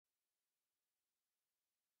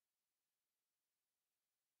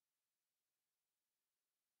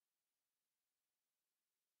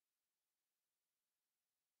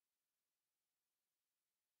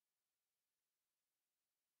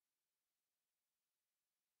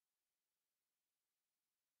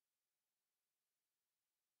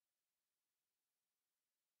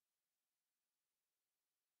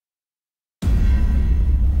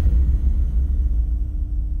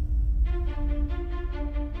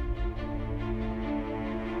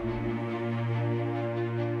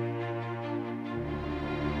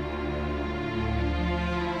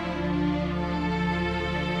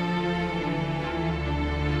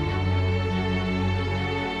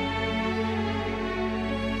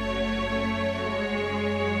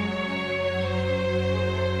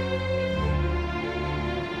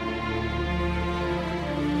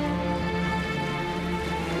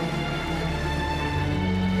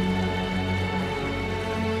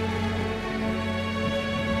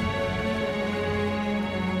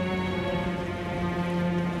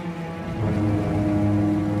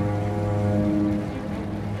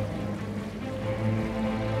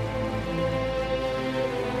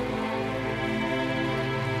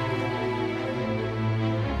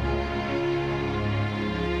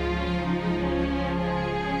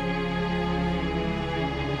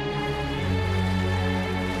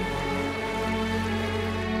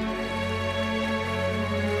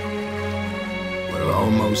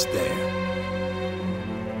almost there.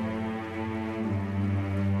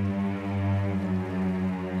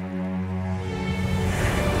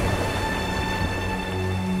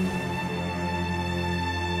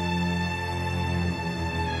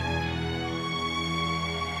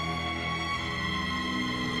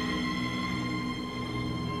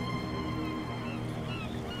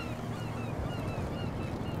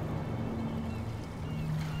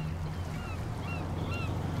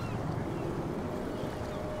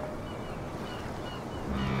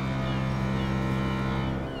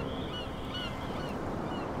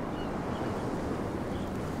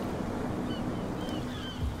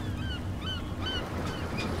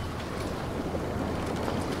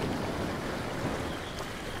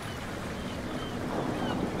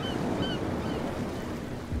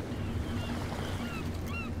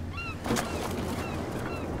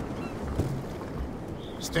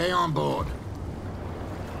 Stay on board.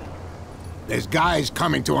 There's guys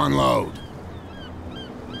coming to unload.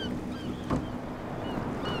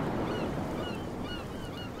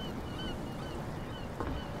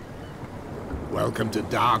 Welcome to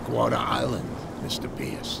Darkwater Island, Mr.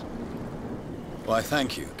 Pierce. Why,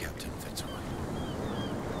 thank you, Captain Fitzroy.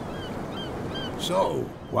 So,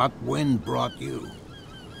 what wind brought you?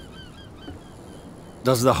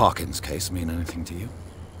 Does the Hawkins case mean anything to you?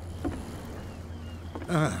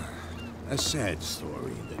 A sad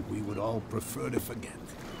story that we would all prefer to forget.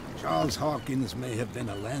 Charles Hawkins may have been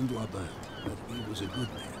a landlubber, but he was a good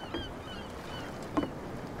man.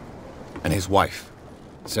 And his wife,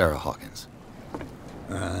 Sarah Hawkins.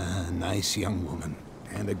 A nice young woman,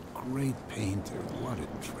 and a great painter. What a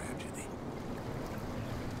tragedy.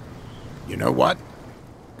 You know what?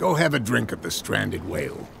 Go have a drink at the Stranded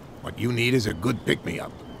Whale. What you need is a good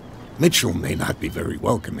pick-me-up. Mitchell may not be very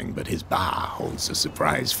welcoming, but his bar holds a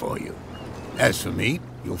surprise for you. As for me,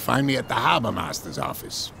 you'll find me at the Harbor Master's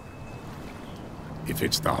office. If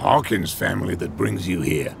it's the Hawkins family that brings you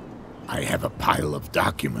here, I have a pile of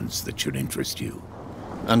documents that should interest you.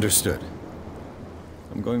 Understood.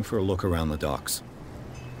 I'm going for a look around the docks.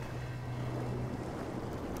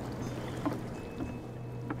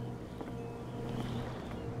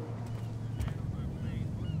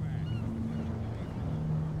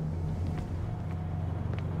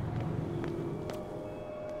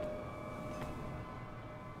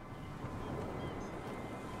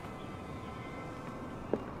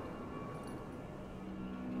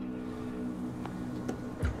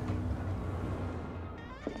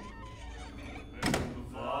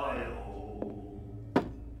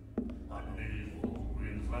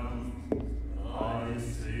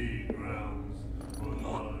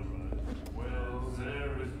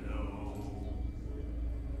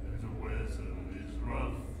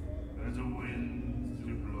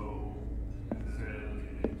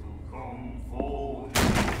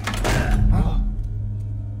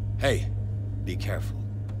 Hey, be careful.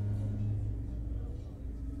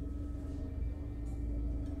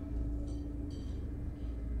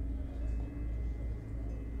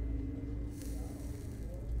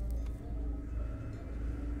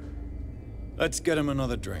 Let's get him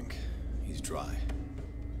another drink. He's dry.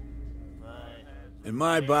 In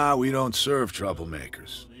my bar, we don't serve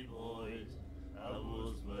troublemakers.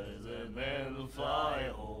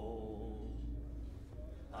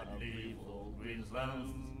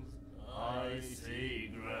 I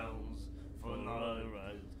see grounds for not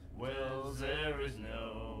right. Well, there is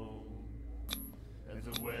no.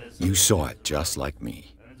 You saw it just like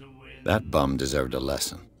me. That bum deserved a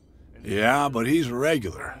lesson. Yeah, but he's a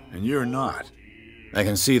regular, and you're not. I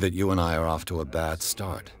can see that you and I are off to a bad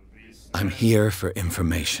start. I'm here for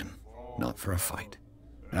information, not for a fight.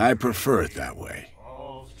 I prefer it that way.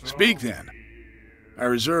 Speak then. I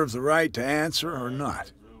reserve the right to answer or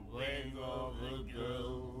not.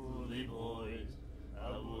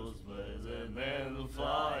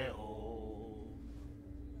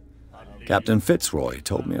 Captain Fitzroy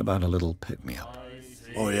told me about a little pick-me-up.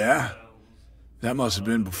 Oh, yeah? That must have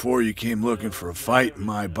been before you came looking for a fight in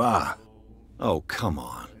my bar. Oh, come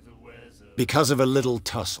on. Because of a little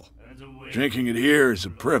tussle. Drinking it here is a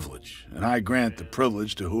privilege, and I grant the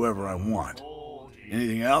privilege to whoever I want.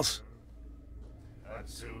 Anything else?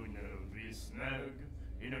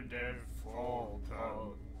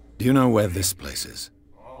 Do you know where this place is?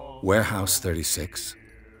 Warehouse 36,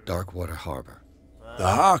 Darkwater Harbor. The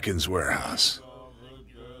Hawkins warehouse.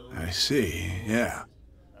 I see, yeah.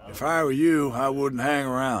 If I were you, I wouldn't hang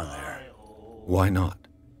around there. Why not?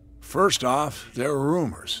 First off, there are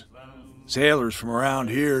rumors. Sailors from around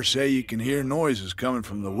here say you can hear noises coming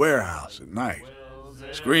from the warehouse at night.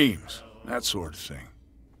 Screams, that sort of thing.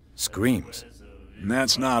 Screams? And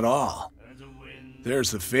that's not all.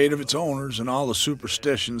 There's the fate of its owners and all the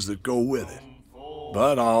superstitions that go with it.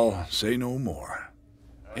 But I'll say no more.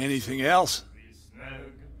 Anything else?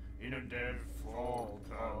 In a dead fall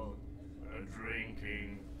town,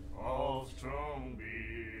 drinking of strong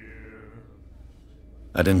beer.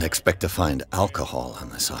 I didn't expect to find alcohol on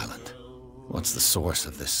this island. What's the source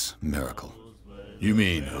of this miracle? You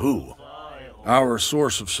mean who? Our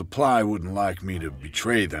source of supply wouldn't like me to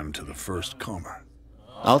betray them to the first comer.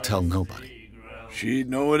 I'll tell nobody. She'd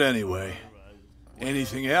know it anyway.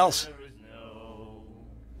 Anything else?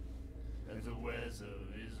 And the weather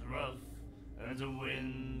is rough, and the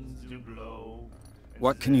winds do blow.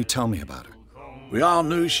 What can you tell me about her? We all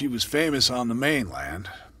knew she was famous on the mainland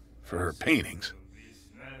for her paintings.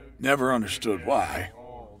 Never understood why.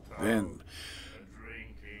 Then,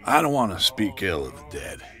 I don't want to speak ill of the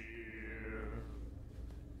dead.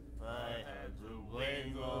 I had the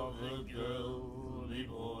wing of the girly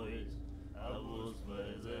boys. I was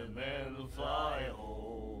with the men who fly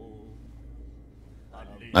home.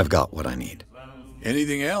 I've got what I need.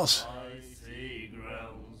 Anything else? I see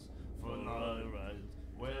grounds for not right.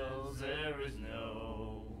 Well, there is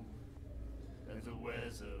no. And the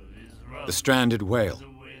weather is rough. The stranded whale. The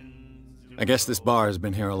winds do I guess this bar has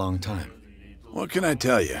been here a long time. What can I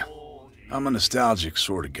tell you? I'm a nostalgic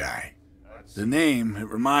sort of guy. The name, it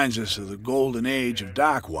reminds us of the golden age of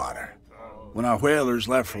dockwater, when our whalers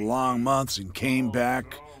left for long months and came back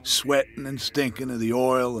sweating and stinking of the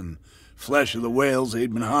oil and flesh of the whales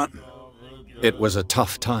they'd been hunting. It was a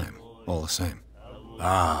tough time, all the same.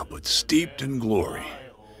 Ah, but steeped in glory.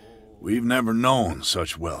 We've never known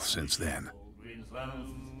such wealth since then.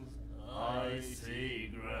 I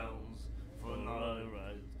see grounds for not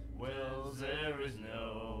right. Well, there is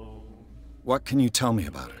no. What can you tell me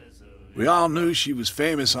about her? We all knew she was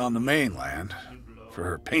famous on the mainland for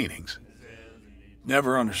her paintings.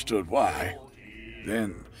 Never understood why.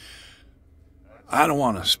 Then, I don't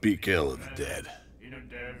want to speak ill of the dead. In a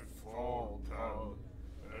dead fall town,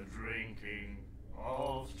 drinking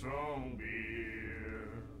of strong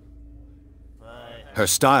beer. Her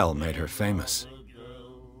style made her famous.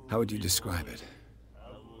 How would you describe it?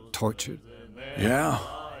 Tortured? Yeah?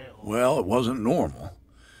 Well, it wasn't normal.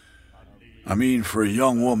 I mean, for a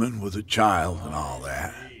young woman with a child and all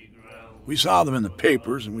that. We saw them in the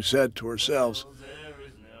papers and we said to ourselves,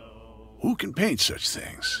 who can paint such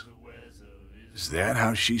things? Is that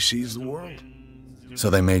how she sees the world? So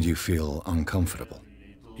they made you feel uncomfortable.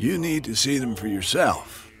 You need to see them for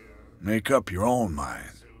yourself. Make up your own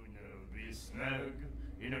mind. Be snug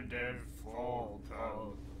in a dead fall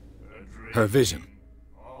town, Her vision.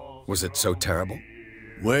 Was it so terrible?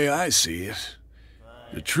 Way I see it,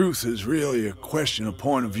 the truth is really a question of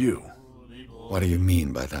point of view. What do you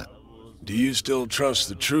mean by that? Do you still trust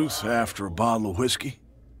the truth after a bottle of whiskey?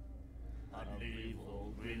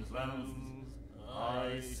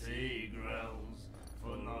 I see grounds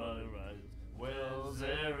for not right. Well,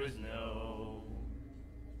 there is no.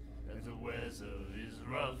 And the weather is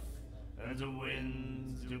rough, and the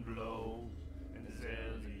winds do blow, and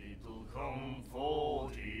there's little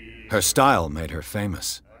comfort here. Her style made her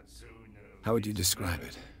famous. How would you describe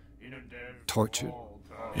it? Tortured?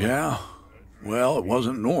 Yeah? Well, it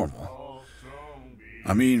wasn't normal.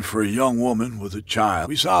 I mean, for a young woman with a child.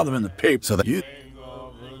 We saw them in the paper. So that you...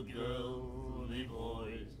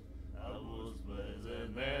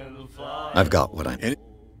 I've got what I need.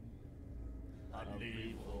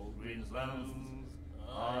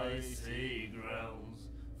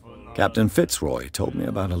 Captain Fitzroy told me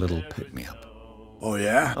about a little pick-me-up. Oh,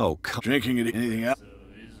 yeah? Oh, come... Drinking it, anything else?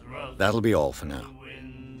 That'll be all for now.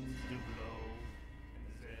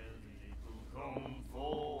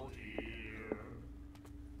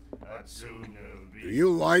 Do you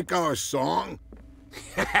like our song?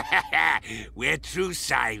 We're true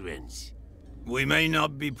sirens. We may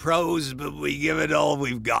not be pros, but we give it all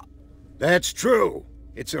we've got. That's true.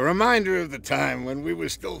 It's a reminder of the time when we were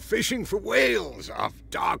still fishing for whales off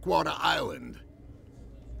Darkwater Island.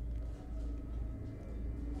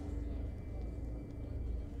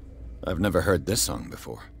 I've never heard this song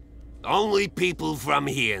before. Only people from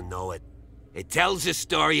here know it. It tells the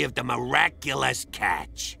story of the miraculous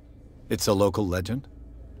catch. It's a local legend?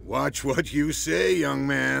 Watch what you say, young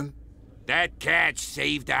man. That catch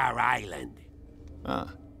saved our island.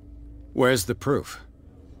 Ah. Where's the proof?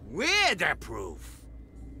 We're the proof.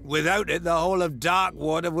 Without it, the whole of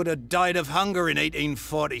Darkwater would have died of hunger in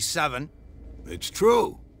 1847. It's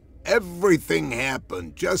true. Everything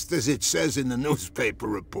happened just as it says in the newspaper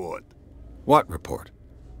report. What report?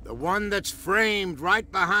 The one that's framed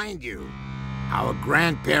right behind you. Our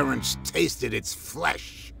grandparents tasted its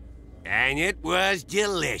flesh. And it was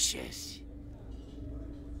delicious.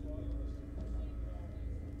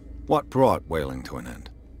 What brought whaling to an end?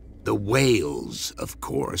 The whales, of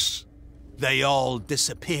course. They all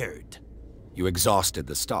disappeared. You exhausted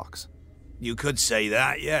the stocks. You could say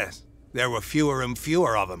that, yes. There were fewer and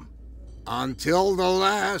fewer of them. Until the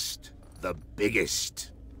last, the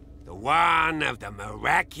biggest. The one of the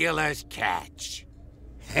miraculous catch.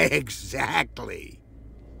 Exactly.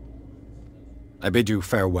 I bid you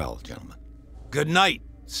farewell, gentlemen. Good night,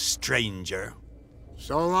 stranger.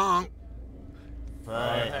 So long. If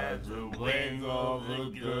I had the wings of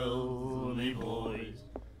the girly boys,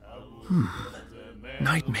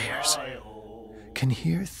 Nightmares. Can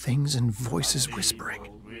hear things and voices whispering.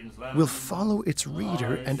 Will follow its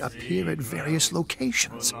reader and appear at various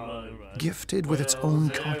locations, gifted with its own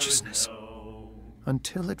consciousness,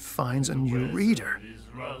 until it finds a new reader.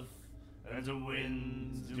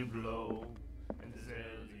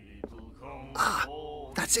 Ah,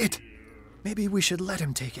 that's it. Maybe we should let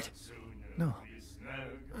him take it.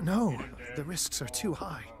 No, the risks are too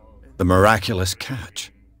high. The miraculous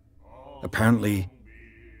catch. Apparently,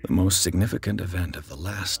 the most significant event of the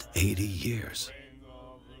last 80 years.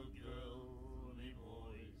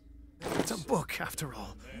 It's a book, after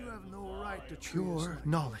all. You have no right to pure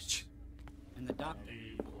knowledge. And the doctor,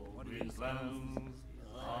 what did he say?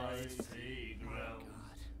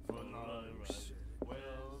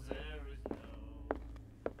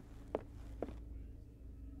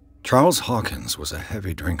 Charles Hawkins was a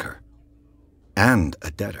heavy drinker. And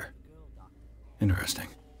a debtor. Interesting.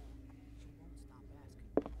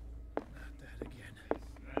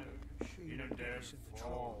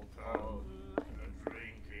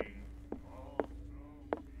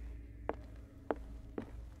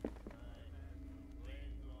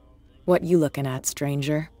 What you looking at,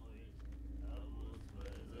 stranger?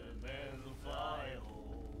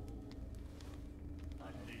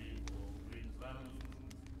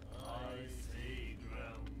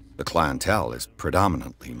 The clientele is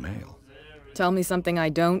predominantly male. Tell me something I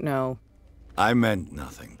don't know. I meant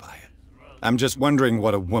nothing by it. I'm just wondering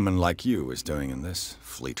what a woman like you is doing in this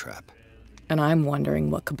flea trap. And I'm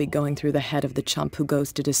wondering what could be going through the head of the chump who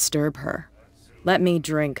goes to disturb her. Let me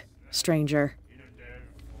drink, stranger.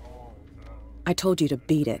 I told you to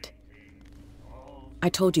beat it. I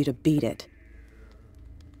told you to beat it.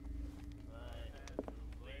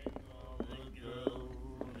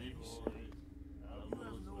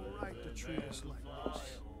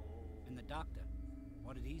 And the doctor,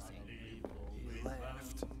 what did he say? He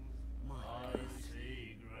laughed.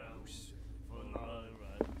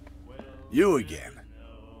 You again.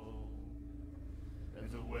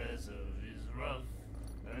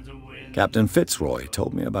 Captain Fitzroy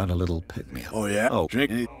told me about a little pick-me-up. Oh, yeah? Oh,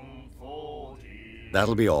 Drink it.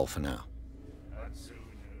 That'll be all for now.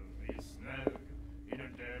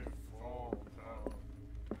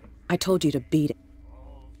 I told you to beat it.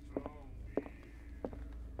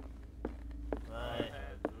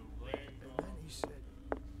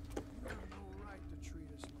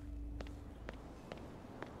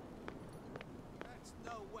 That's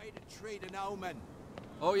no way to treat an omen.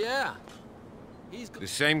 Oh, yeah. The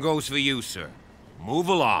same goes for you, sir. Move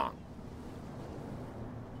along.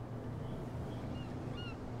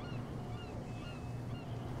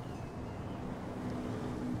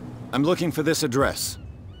 I'm looking for this address.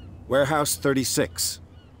 Warehouse 36,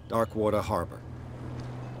 Darkwater Harbor.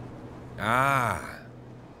 Ah.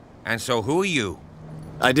 And so who are you?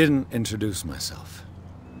 I didn't introduce myself.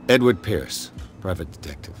 Edward Pierce, private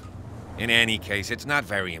detective. In any case, it's not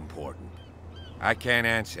very important. I can't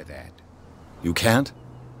answer that. You can't?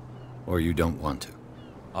 Or you don't want to?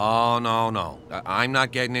 Oh, no. I'm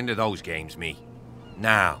not getting into those games, me.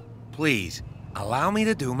 Now, please, allow me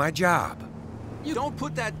to do my job. You don't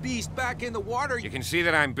put that beast back in the water. You can see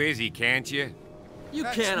that I'm busy, can't you? You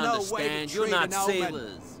That's can't no way to understand. You're treat not an omen.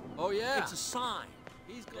 sailors. Oh, yeah. It's a sign.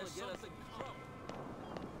 He's gonna get us in trouble.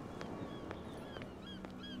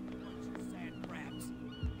 Sad crabs.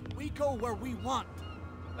 We go where we want.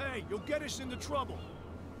 Hey, you'll get us into trouble.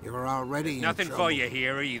 You're already in Nothing trouble. for you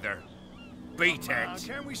here, either. Beat it.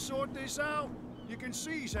 Can we sort this out? You can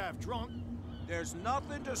see he's half drunk. There's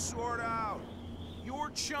nothing to sort out. Your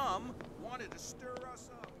chum wanted to stir us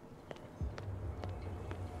up.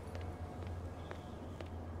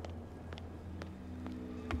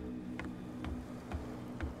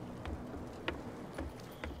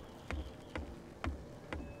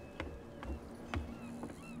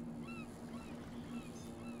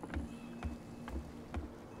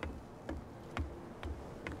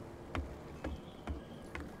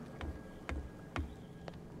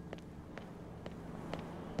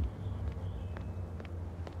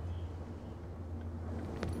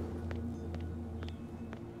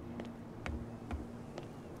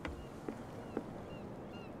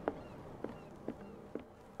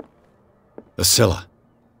 The Scylla.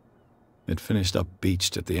 It finished up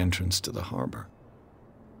beached at the entrance to the harbor.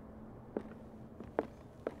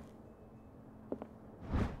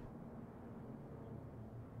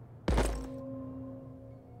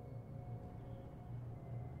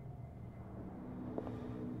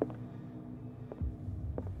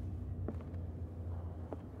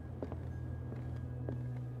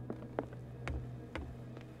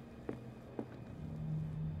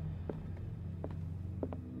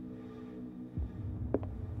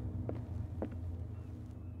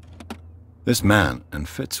 This man and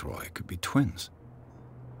Fitzroy could be twins.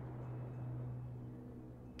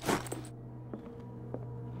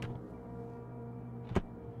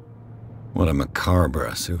 What a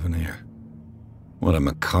macabre souvenir. What a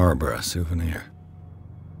macabre souvenir.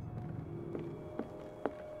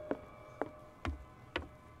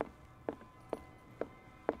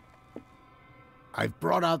 I've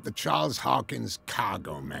brought out the Charles Hawkins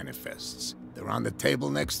cargo manifests. They're on the table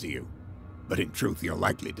next to you. But in truth, you're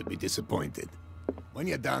likely to be disappointed. When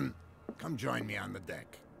you're done, come join me on the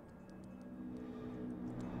deck.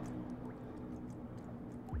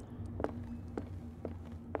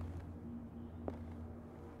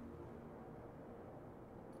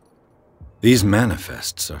 These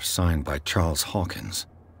manifests are signed by Charles Hawkins,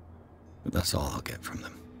 but that's all I'll get from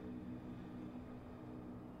them.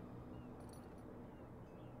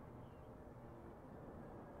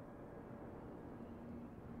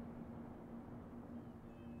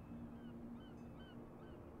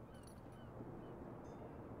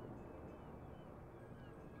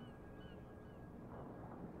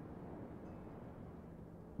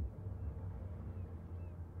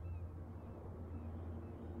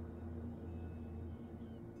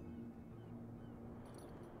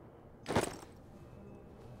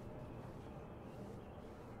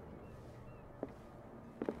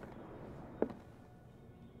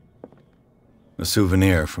 A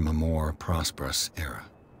souvenir from a more prosperous era.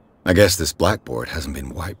 I guess this blackboard hasn't been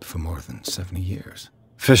wiped for more than 70 years.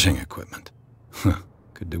 Fishing equipment.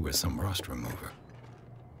 Could do with some rust remover.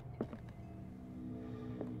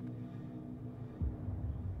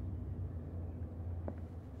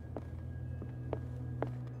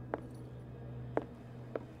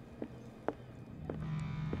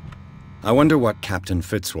 I wonder what Captain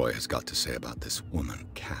Fitzroy has got to say about this woman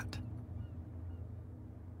cat.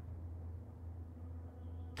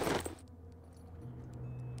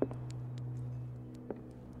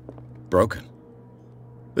 Broken.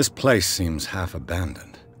 This place seems half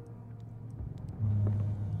abandoned.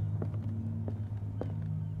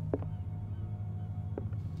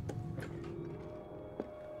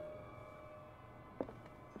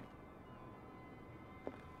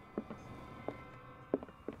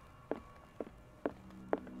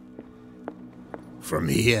 From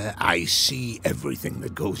here, I see everything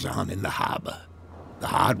that goes on in the harbor. The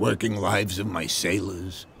hard-working lives of my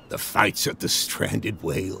sailors, the fights at the stranded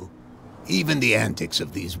whale. Even the antics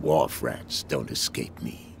of these wharf rats don't escape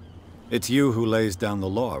me. It's you who lays down the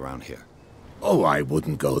law around here. Oh, I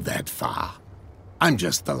wouldn't go that far. I'm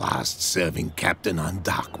just the last serving captain on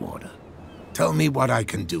Darkwater. Tell me what I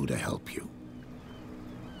can do to help you.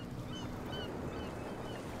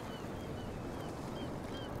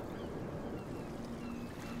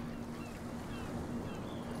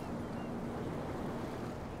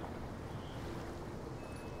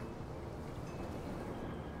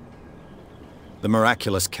 The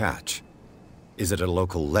miraculous catch. Is it a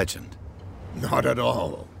local legend? Not at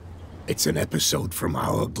all. It's an episode from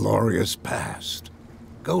our glorious past.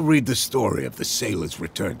 Go read the story of the sailor's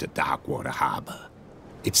return to Darkwater Harbor.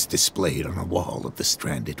 It's displayed on a wall of the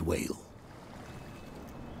stranded whale.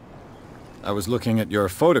 I was looking at your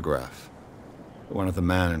photograph. The one of the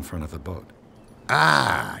man in front of the boat.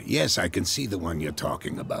 Ah, yes, I can see the one you're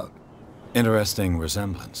talking about. Interesting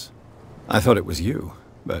resemblance. I thought it was you,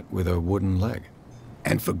 but with a wooden leg.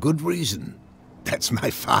 And for good reason. That's my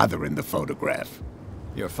father in the photograph.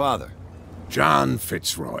 Your father? John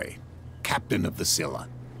Fitzroy, captain of the Scylla.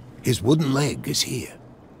 His wooden leg is here.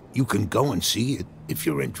 You can go and see it if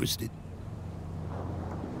you're interested.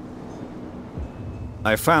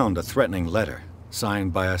 I found a threatening letter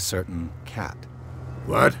signed by a certain cat.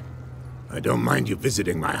 What? I don't mind you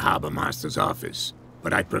visiting my harbor master's office,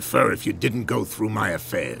 but I'd prefer if you didn't go through my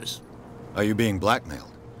affairs. Are you being blackmailed?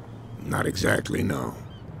 Not exactly, no.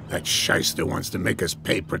 That shyster wants to make us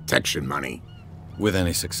pay protection money. With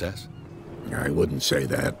any success? I wouldn't say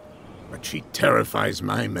that, but she terrifies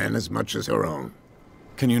my men as much as her own.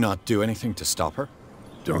 Can you not do anything to stop her?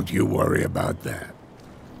 Don't you worry about that.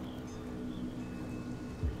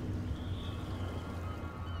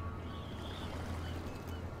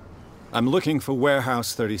 I'm looking for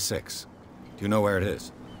Warehouse 36. Do you know where it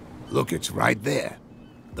is? Look, it's right there.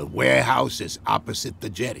 The warehouse is opposite the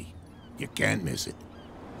jetty. You can't miss it.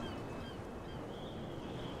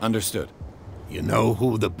 Understood. You know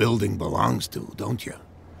who the building belongs to, don't you?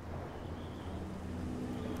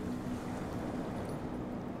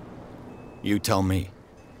 You tell me.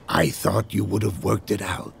 I thought you would have worked it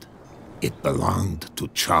out. It belonged to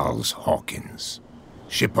Charles Hawkins.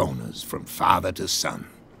 Ship owners from father to son.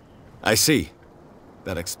 I see.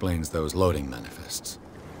 That explains those loading manifests.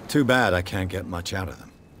 Too bad I can't get much out of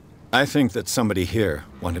them. I think that somebody here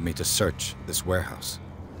wanted me to search this warehouse.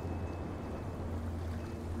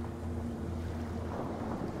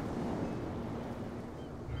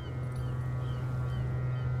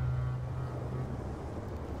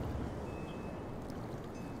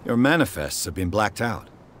 Your manifests have been blacked out.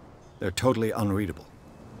 They're totally unreadable.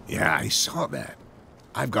 Yeah, I saw that.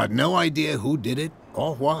 I've got no idea who did it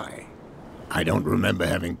or why. I don't remember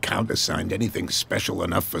having countersigned anything special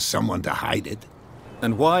enough for someone to hide it.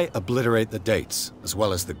 And why obliterate the dates, as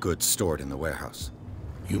well as the goods stored in the warehouse?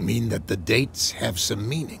 You mean that the dates have some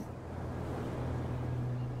meaning?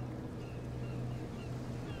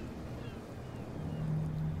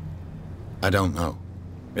 I don't know.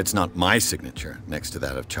 It's not my signature next to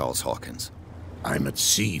that of Charles Hawkins. I'm at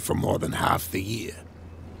sea for more than half the year.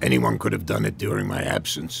 Anyone could have done it during my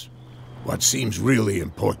absence. What seems really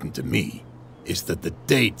important to me is that the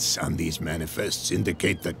dates on these manifests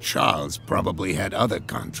indicate that Charles probably had other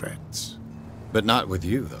contracts. But not with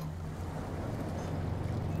you, though.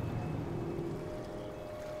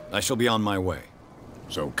 I shall be on my way.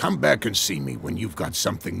 So come back and see me when you've got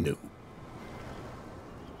something new.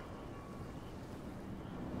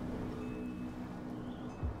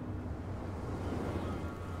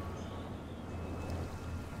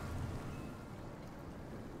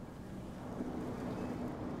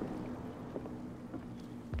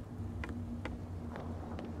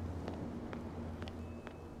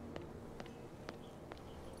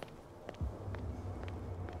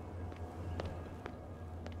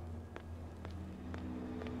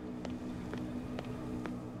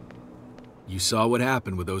 You saw what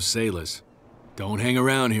happened with those sailors. Don't hang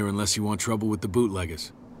around here unless you want trouble with the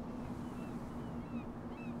bootleggers.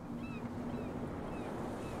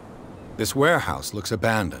 This warehouse looks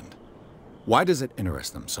abandoned. Why does it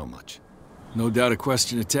interest them so much? No doubt a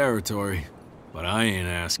question of territory, but I ain't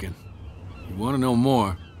asking. You want to know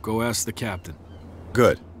more, go ask the captain.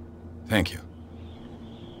 Good. Thank you.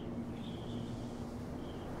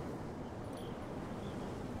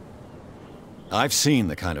 I've seen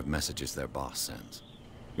the kind of messages their boss sends.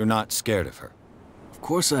 You're not scared of her. Of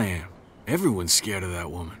course I am. Everyone's scared of that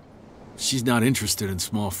woman. She's not interested in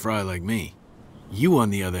small fry like me. You, on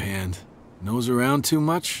the other hand, nose around too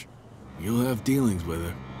much, you'll have dealings with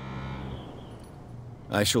her.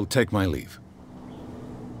 I shall take my leave.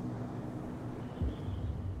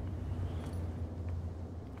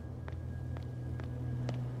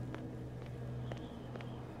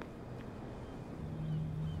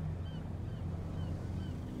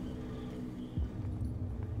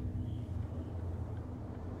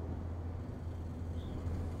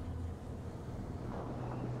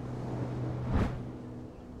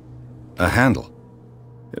 A handle.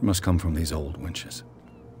 It must come from these old winches.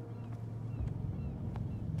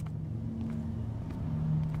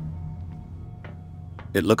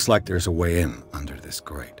 It looks like there's a way in under this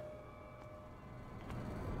grate.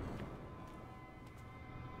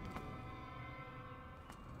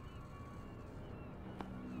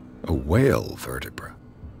 A whale vertebra.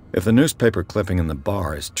 If the newspaper clipping in the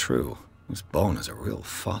bar is true, this bone is a real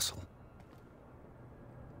fossil.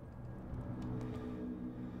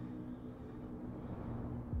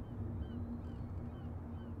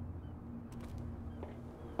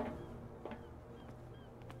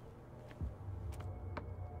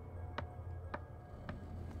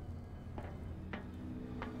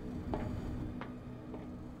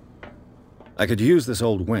 I could use this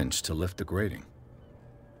old winch to lift the grating.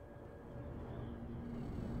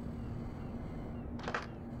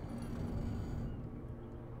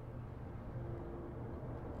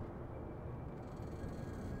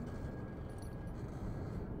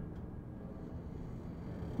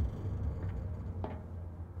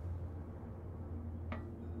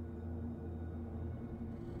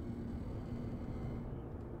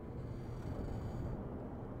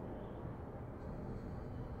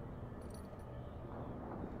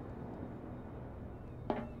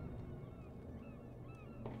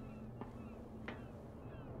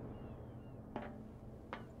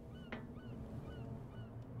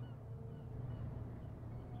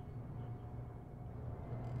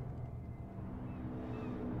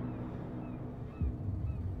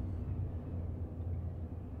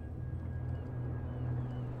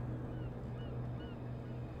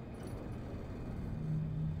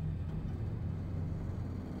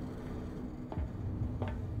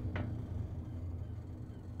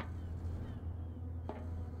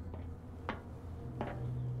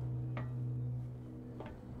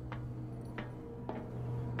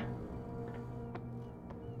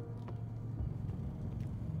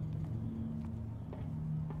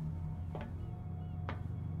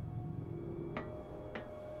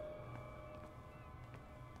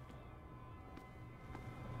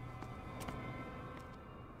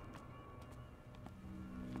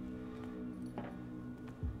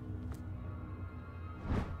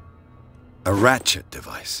 A ratchet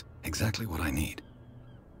device. Exactly what I need.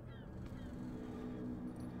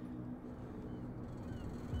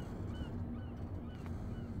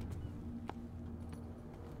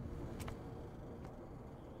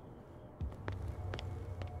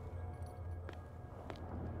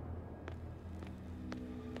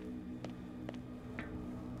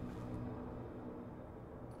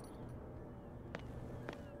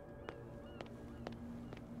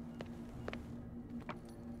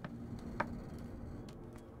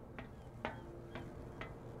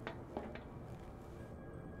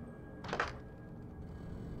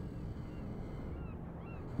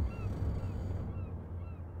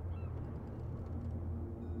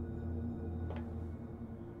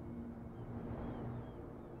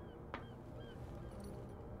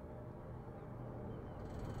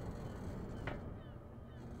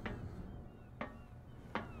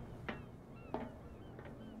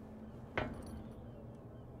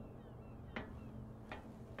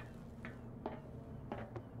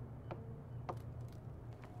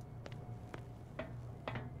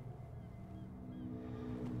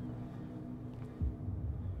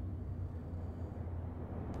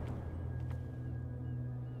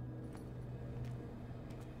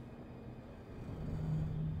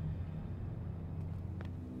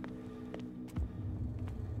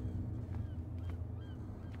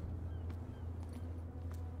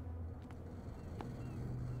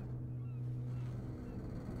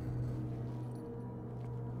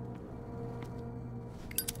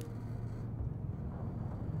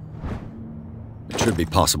 It should be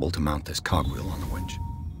possible to mount this cogwheel on the winch.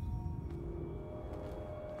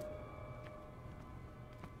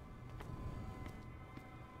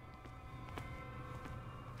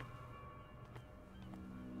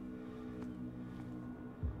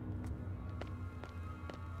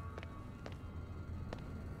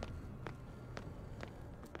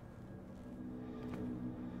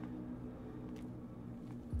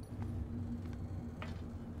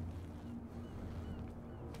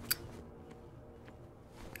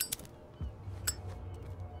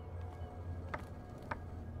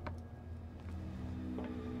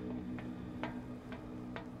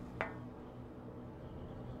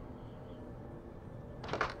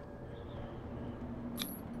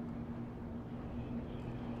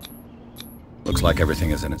 Looks like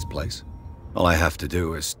everything is in its place. All I have to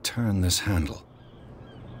do is turn this handle.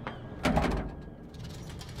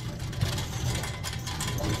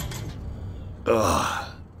 Ugh.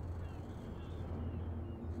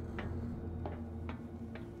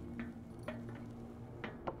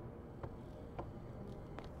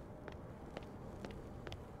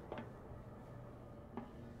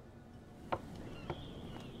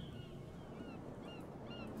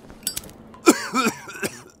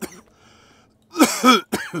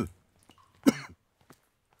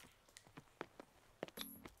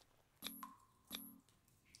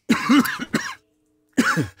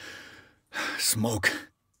 Smoke.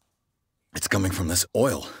 It's coming from this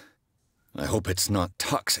oil. I hope it's not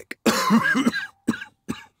toxic.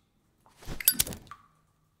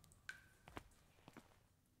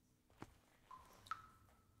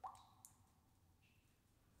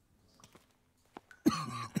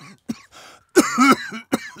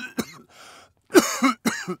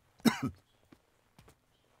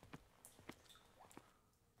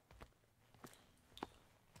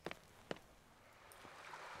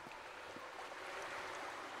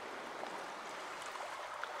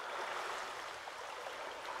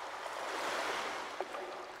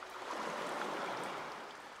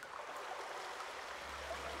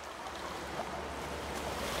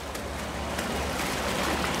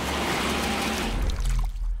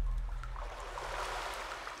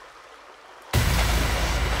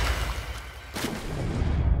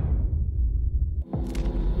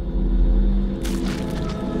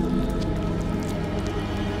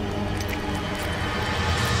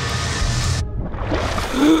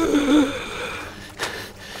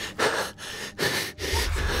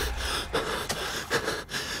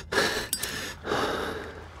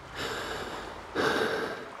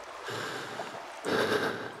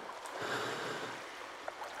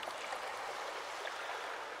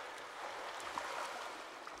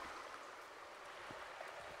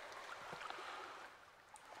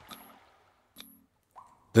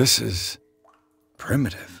 This is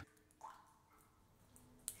primitive.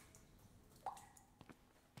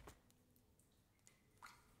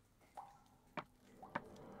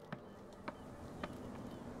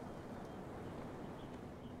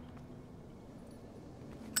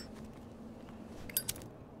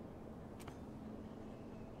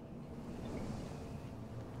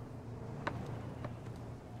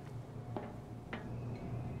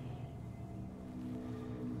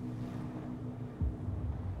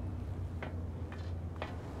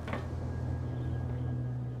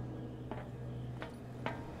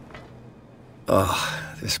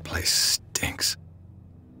 Oh, this place stinks.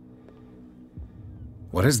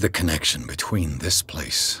 What is the connection between this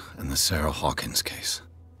place and the Sarah Hawkins case?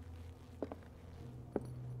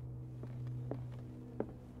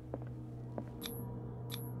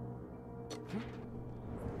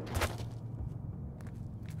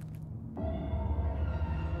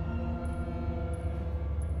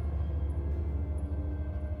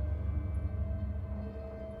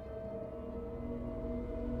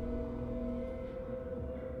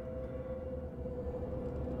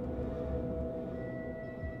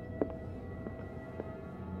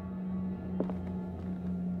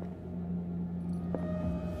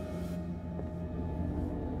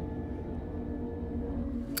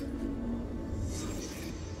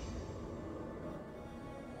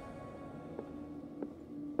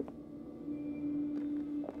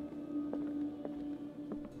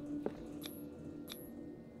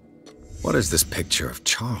 What is this picture of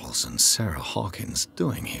Charles and Sarah Hawkins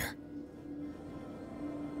doing here?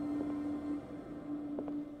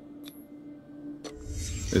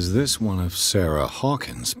 Is this one of Sarah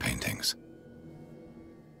Hawkins' paintings?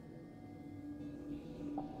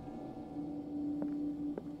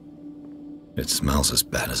 It smells as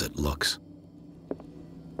bad as it looks.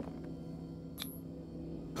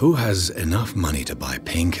 Who has enough money to buy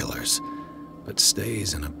painkillers, but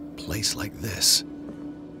stays in a place like this?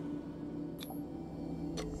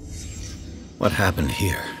 What happened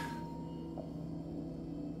here?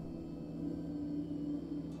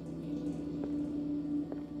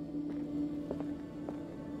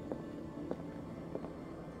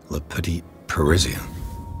 Le Petit Parisien.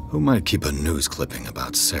 Who might keep a news clipping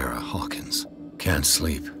about Sarah Hawkins? Can't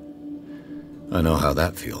sleep. I know how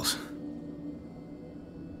that feels.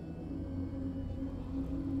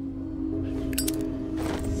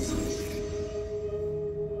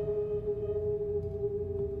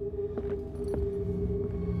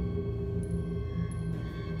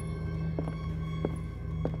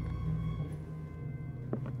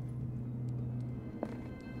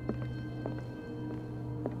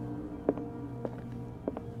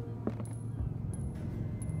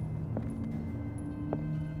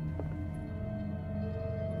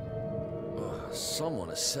 Someone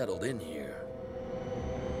has settled in here.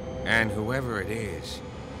 And whoever it is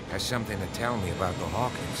has something to tell me about the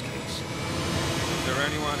Hawkins case. Is there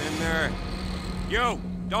anyone in there? You!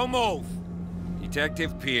 Don't move!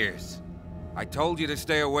 Detective Pierce. I told you to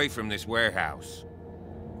stay away from this warehouse.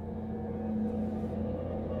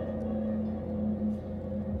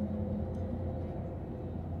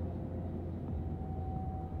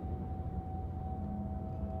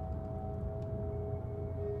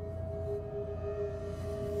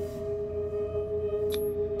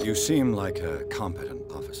 You seem like a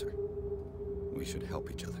competent officer. We should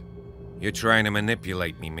help each other. You're trying to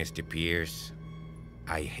manipulate me, Mr. Pierce.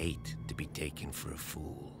 I hate to be taken for a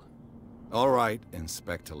fool. All right,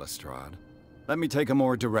 Inspector Lestrade. Let me take a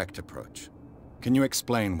more direct approach. Can you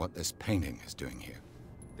explain what this painting is doing here?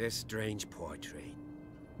 This strange portrait.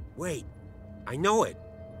 Wait, I know it.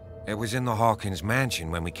 It was in the Hawkins mansion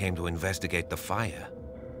when we came to investigate the fire.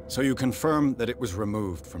 So you confirm that it was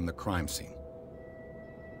removed from the crime scene?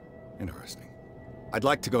 Interesting. I'd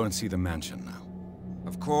like to go and see the mansion now.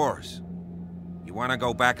 Of course. You want to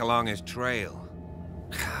go back along his trail?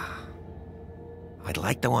 I'd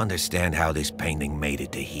like to understand how this painting made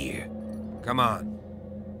it to here. Come on.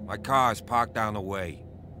 My car's parked down the way.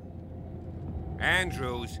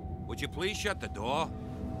 Andrews, would you please shut the door?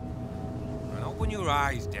 And open your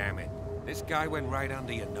eyes, damn it. This guy went right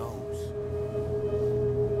under your nose.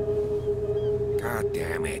 God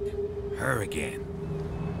damn it. Her again.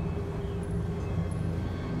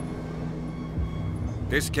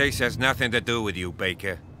 This case has nothing to do with you,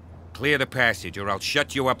 Baker. Clear the passage, or I'll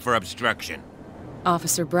shut you up for obstruction.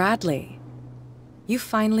 Officer Bradley, you've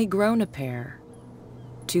finally grown a pair.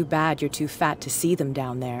 Too bad you're too fat to see them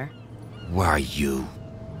down there. Why, you?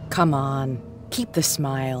 Come on, keep the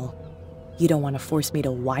smile. You don't want to force me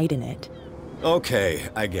to widen it. Okay,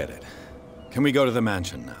 I get it. Can we go to the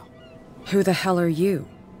mansion now? Who the hell are you?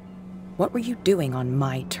 What were you doing on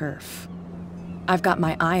my turf? I've got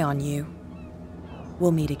my eye on you.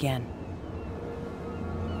 We'll meet again.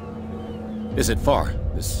 Is it far,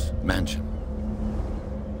 this mansion?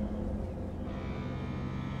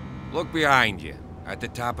 Look behind you, at the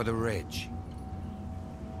top of the ridge.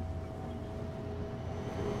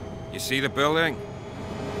 You see the building?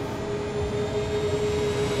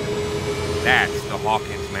 That's the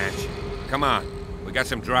Hawkins mansion. Come on, we got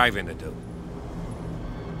some driving to do.